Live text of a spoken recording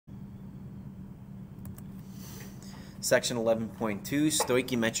Section 11.2,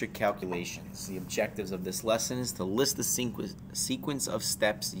 Stoichiometric Calculations. The objectives of this lesson is to list the sequence of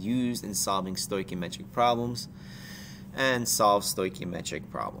steps used in solving stoichiometric problems and solve stoichiometric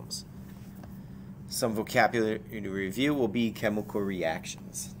problems. Some vocabulary to review will be chemical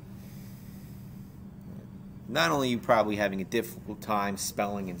reactions. Not only are you probably having a difficult time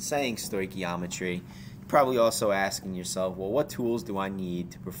spelling and saying stoichiometry, you're probably also asking yourself, well, what tools do I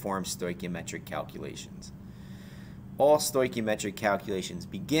need to perform stoichiometric calculations? All stoichiometric calculations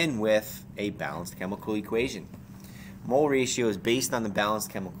begin with a balanced chemical equation. Mole ratios based on the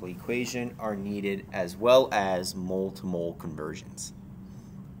balanced chemical equation are needed, as well as mole-to-mole conversions.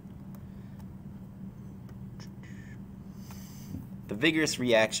 The vigorous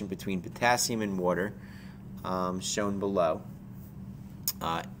reaction between potassium and water, shown below.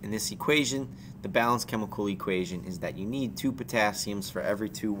 In this equation, the balanced chemical equation is that you need 2 potassiums for every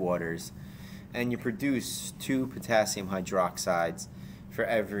 2 waters, and you produce 2 potassium hydroxides for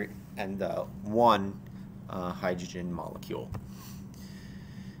every 1 hydrogen molecule.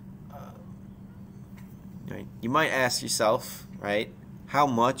 Right. You might ask yourself, right, how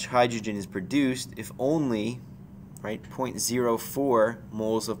much hydrogen is produced if only 0.04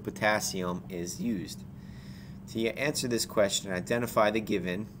 moles of potassium is used. So you answer this question, identify the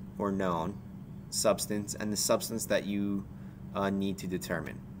given or known substance and the substance that you need to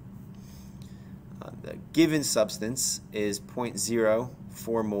determine. The given substance is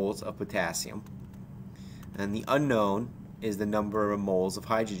 0.04 moles of potassium, and the unknown is the number of moles of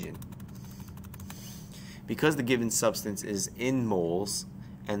hydrogen. Because the given substance is in moles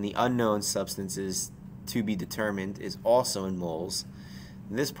and the unknown substance is to be determined is also in moles,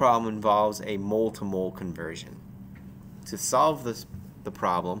 this problem involves a mole-to-mole conversion. To solve the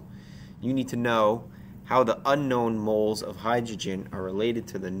problem, you need to know how the unknown moles of hydrogen are related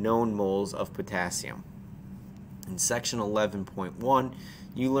to the known moles of potassium. In section 11.1,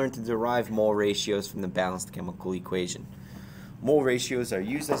 you learn to derive mole ratios from the balanced chemical equation. Mole ratios are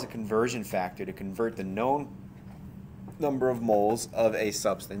used as a conversion factor to convert the known number of moles of a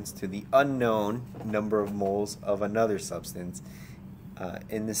substance to the unknown number of moles of another substance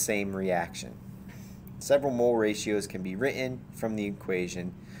in the same reaction. Several mole ratios can be written from the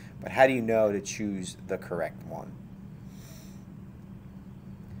equation, but how do you know to choose the correct one?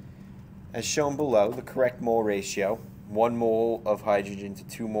 As shown below, the correct mole ratio, 1 mole of hydrogen to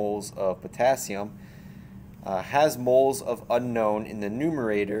 2 moles of potassium, has moles of unknown in the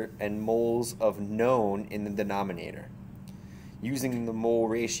numerator and moles of known in the denominator. Using the mole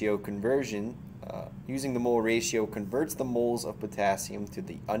ratio converts the moles of potassium to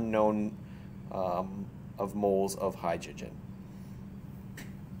the unknown of moles of hydrogen.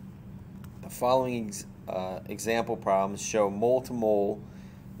 The following example problems show mole-to-mole,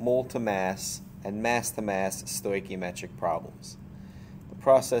 mole-to-mass, and mass-to-mass stoichiometric problems. The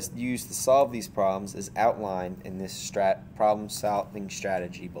process used to solve these problems is outlined in this problem-solving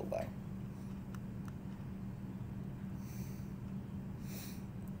strategy below.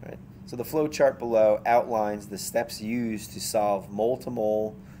 Right. So the flow chart below outlines the steps used to solve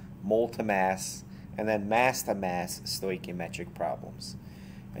mole-to-mole, mole-to-mass, and then mass-to-mass stoichiometric problems.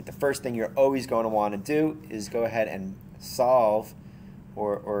 Right, the first thing you're always going to want to do is go ahead and solve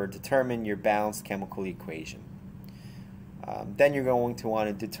or determine your balanced chemical equation. Then you're going to want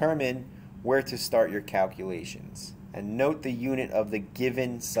to determine where to start your calculations. And note the unit of the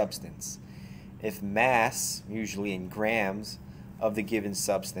given substance. If mass, usually in grams, of the given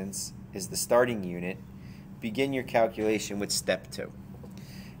substance is the starting unit, begin your calculation with step 2.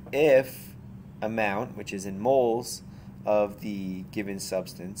 If amount, which is in moles, of the given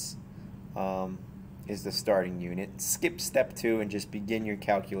substance is the starting unit, skip step 2 and just begin your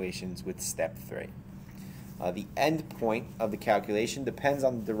calculations with step 3. The end point of the calculation depends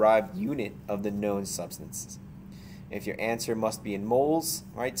on the derived unit of the known substances. If your answer must be in moles,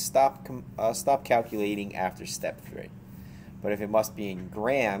 right, stop calculating after step 3. But if it must be in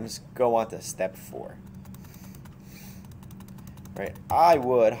grams, go on to step 4. Right, I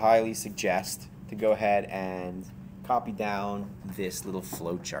would highly suggest to go ahead and copy down this little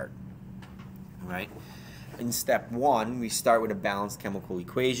flow chart. Right. In step 1, we start with a balanced chemical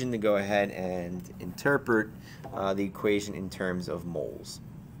equation to go ahead and interpret the equation in terms of moles.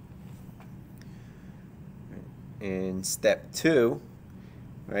 In step 2,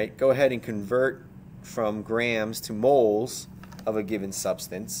 right, go ahead and convert from grams to moles of a given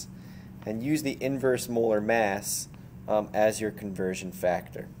substance and use the inverse molar mass as your conversion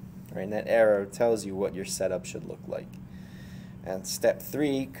factor. Right, and that arrow tells you what your setup should look like. And step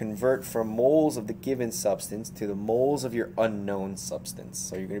 3, convert from moles of the given substance to the moles of your unknown substance.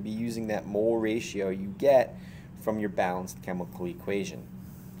 So you're going to be using that mole ratio you get from your balanced chemical equation.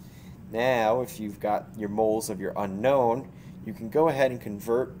 Now, if you've got your moles of your unknown, you can go ahead and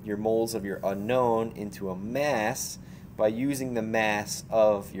convert your moles of your unknown into a mass by using the mass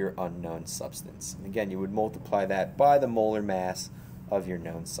of your unknown substance. And again, you would multiply that by the molar mass of your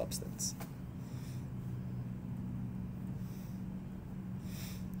known substance.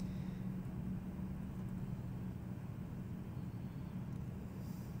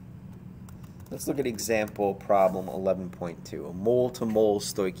 Let's look at example problem 11.2, a mole-to-mole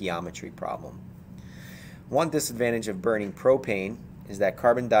stoichiometry problem. One disadvantage of burning propane is that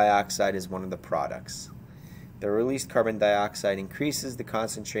carbon dioxide is one of the products. The released carbon dioxide increases the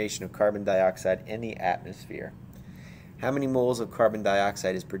concentration of carbon dioxide in the atmosphere. How many moles of carbon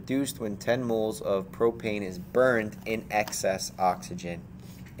dioxide is produced when 10 moles of propane is burned in excess oxygen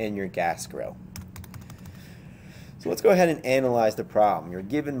in your gas grill? So let's go ahead and analyze the problem. You're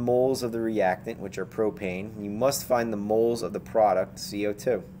given moles of the reactant, which are propane. You must find the moles of the product,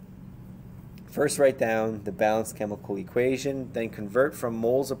 CO2. First, write down the balanced chemical equation, then convert from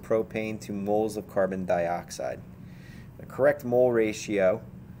moles of propane to moles of carbon dioxide. The correct mole ratio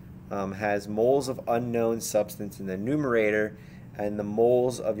has moles of unknown substance in the numerator and the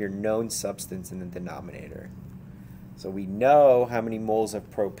moles of your known substance in the denominator. So we know how many moles of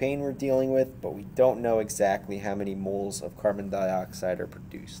propane we're dealing with, but we don't know exactly how many moles of carbon dioxide are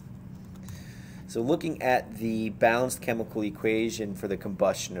produced. So looking at the balanced chemical equation for the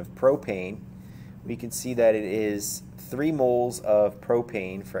combustion of propane, we can see that it is 3 moles of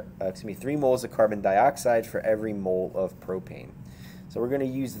propane for 3 moles of carbon dioxide for every mole of propane. So we're going to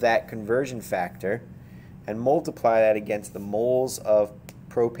use that conversion factor and multiply that against the moles of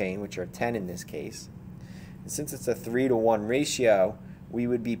propane, which are 10 in this case. And since it's a 3-to-1 ratio, we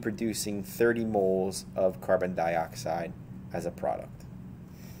would be producing 30 moles of carbon dioxide as a product.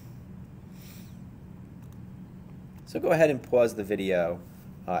 So go ahead and pause the video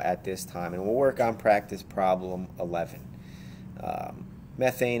at this time, and we'll work on practice problem 11.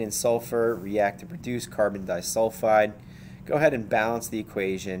 Methane and sulfur react to produce carbon disulfide. Go ahead and balance the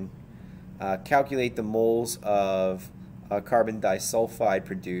equation. Calculate the moles of carbon disulfide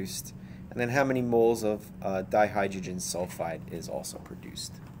produced, and then how many moles of dihydrogen sulfide is also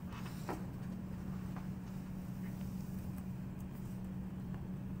produced.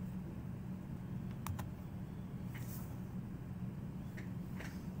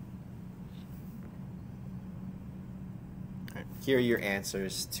 Here are your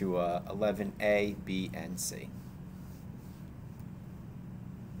answers to 11A, B, and C.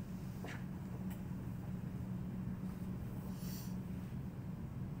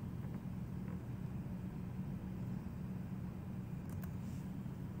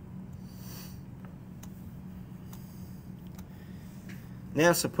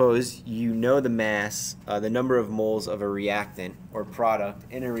 Now suppose you know the mass, the number of moles of a reactant or product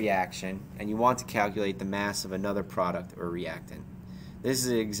in a reaction, and you want to calculate the mass of another product or reactant. This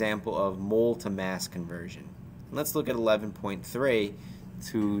is an example of mole to mass conversion. Let's look at 11.3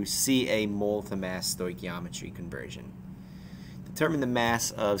 to see a mole to mass stoichiometry conversion. Determine the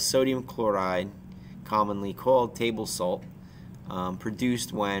mass of sodium chloride, commonly called table salt,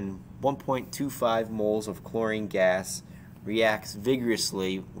 produced when 1.25 moles of chlorine gas reacts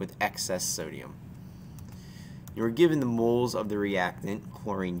vigorously with excess sodium. You are given the moles of the reactant,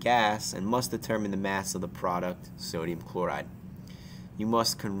 chlorine gas, and must determine the mass of the product, sodium chloride. You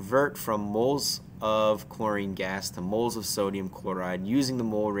must convert from moles of chlorine gas to moles of sodium chloride using the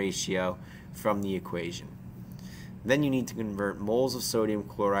mole ratio from the equation. Then you need to convert moles of sodium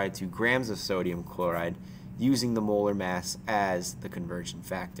chloride to grams of sodium chloride using the molar mass as the conversion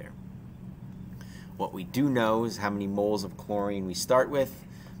factor. What we do know is how many moles of chlorine we start with,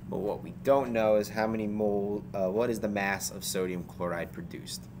 but what we don't know is how many what is the mass of sodium chloride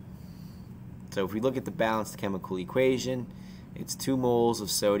produced. So if we look at the balanced chemical equation, it's 2 moles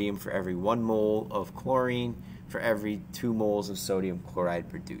of sodium for every 1 mole of chlorine for every 2 moles of sodium chloride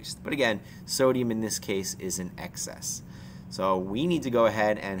produced. But again, sodium in this case is in excess. So we need to go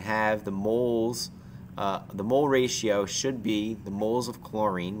ahead and have the moles. The mole ratio should be the moles of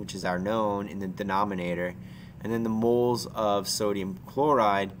chlorine, which is our known, in the denominator, and then the moles of sodium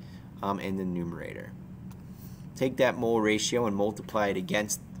chloride in the numerator. Take that mole ratio and multiply it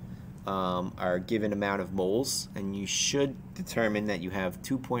against our given amount of moles, and you should determine that you have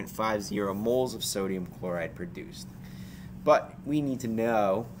 2.50 moles of sodium chloride produced. But we need to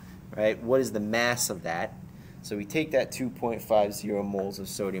know, right, what is the mass of that. So we take that 2.50 moles of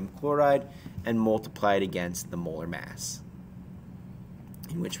sodium chloride and multiply it against the molar mass,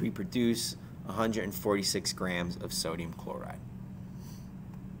 in which we produce 146 grams of sodium chloride.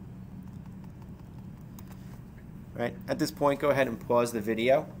 Right. At this point, go ahead and pause the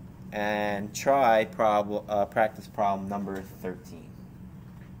video and try practice problem number 13.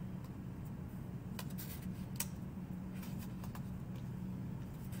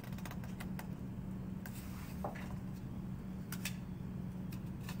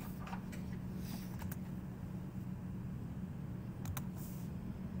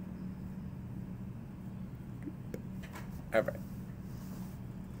 All right.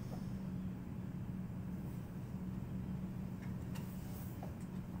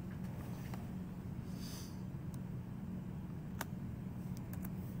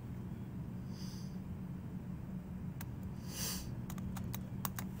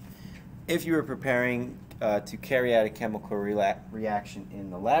 If you were preparing to carry out a chemical reaction in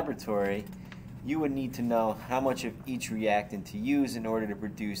the laboratory, you would need to know how much of each reactant to use in order to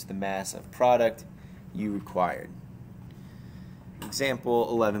produce the mass of product you required. Example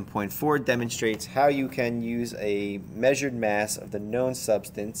 11.4 demonstrates how you can use a measured mass of the known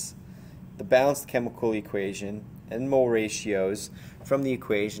substance, the balanced chemical equation, and mole ratios from the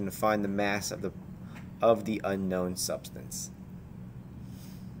equation to find the mass of the unknown substance.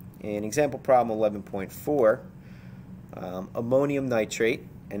 In example problem 11.4, ammonium nitrate,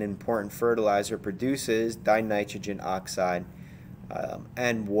 an important fertilizer, produces dinitrogen oxide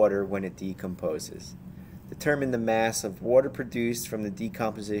and water when it decomposes. Determine the mass of water produced from the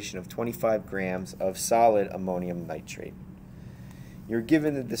decomposition of 25 grams of solid ammonium nitrate. You're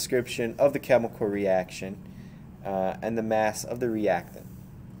given the description of the chemical reaction and the mass of the reactant.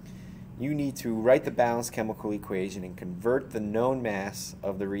 You need to write the balanced chemical equation and convert the known mass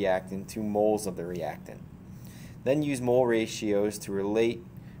of the reactant to moles of the reactant. Then use mole ratios to relate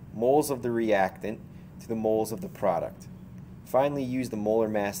moles of the reactant to the moles of the product. Finally, use the molar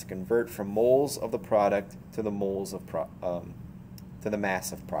mass to convert from moles of the product to the moles of to the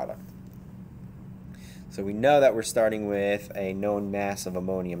mass of product. So we know that we're starting with a known mass of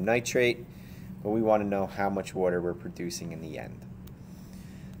ammonium nitrate, but we want to know how much water we're producing in the end.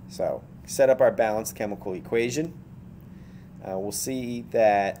 So set up our balanced chemical equation. We'll see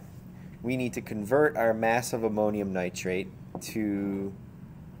that we need to convert our mass of ammonium nitrate to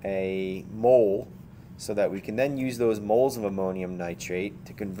a mole so that we can then use those moles of ammonium nitrate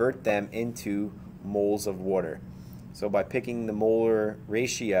to convert them into moles of water. So by picking the molar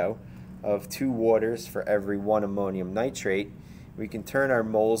ratio of 2 waters for every 1 ammonium nitrate, we can turn our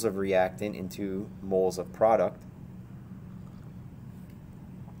moles of reactant into moles of product.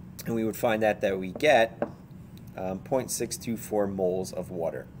 And we would find that we get 0.624 moles of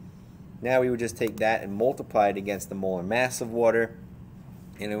water. Now we would just take that and multiply it against the molar mass of water,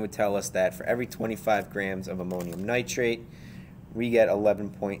 and it would tell us that for every 25 grams of ammonium nitrate, we get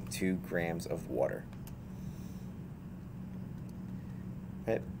 11.2 grams of water.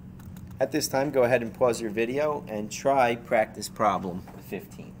 Right. At this time, go ahead and pause your video and try practice problem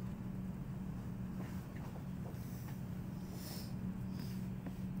 15.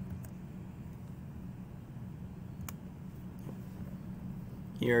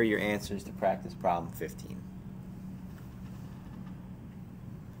 Here are your answers to practice problem 15.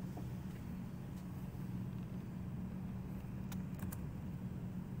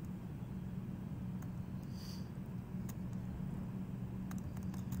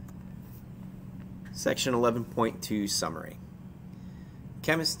 Section 11.2 Summary.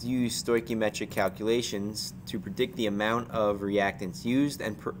 Chemists use stoichiometric calculations to predict the amount of reactants used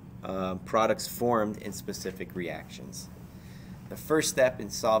and products formed in specific reactions. The first step in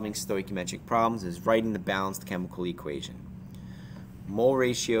solving stoichiometric problems is writing the balanced chemical equation. Mole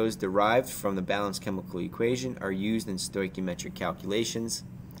ratios derived from the balanced chemical equation are used in stoichiometric calculations.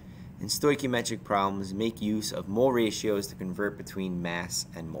 In stoichiometric problems, make use of mole ratios to convert between mass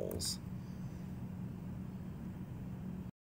and moles.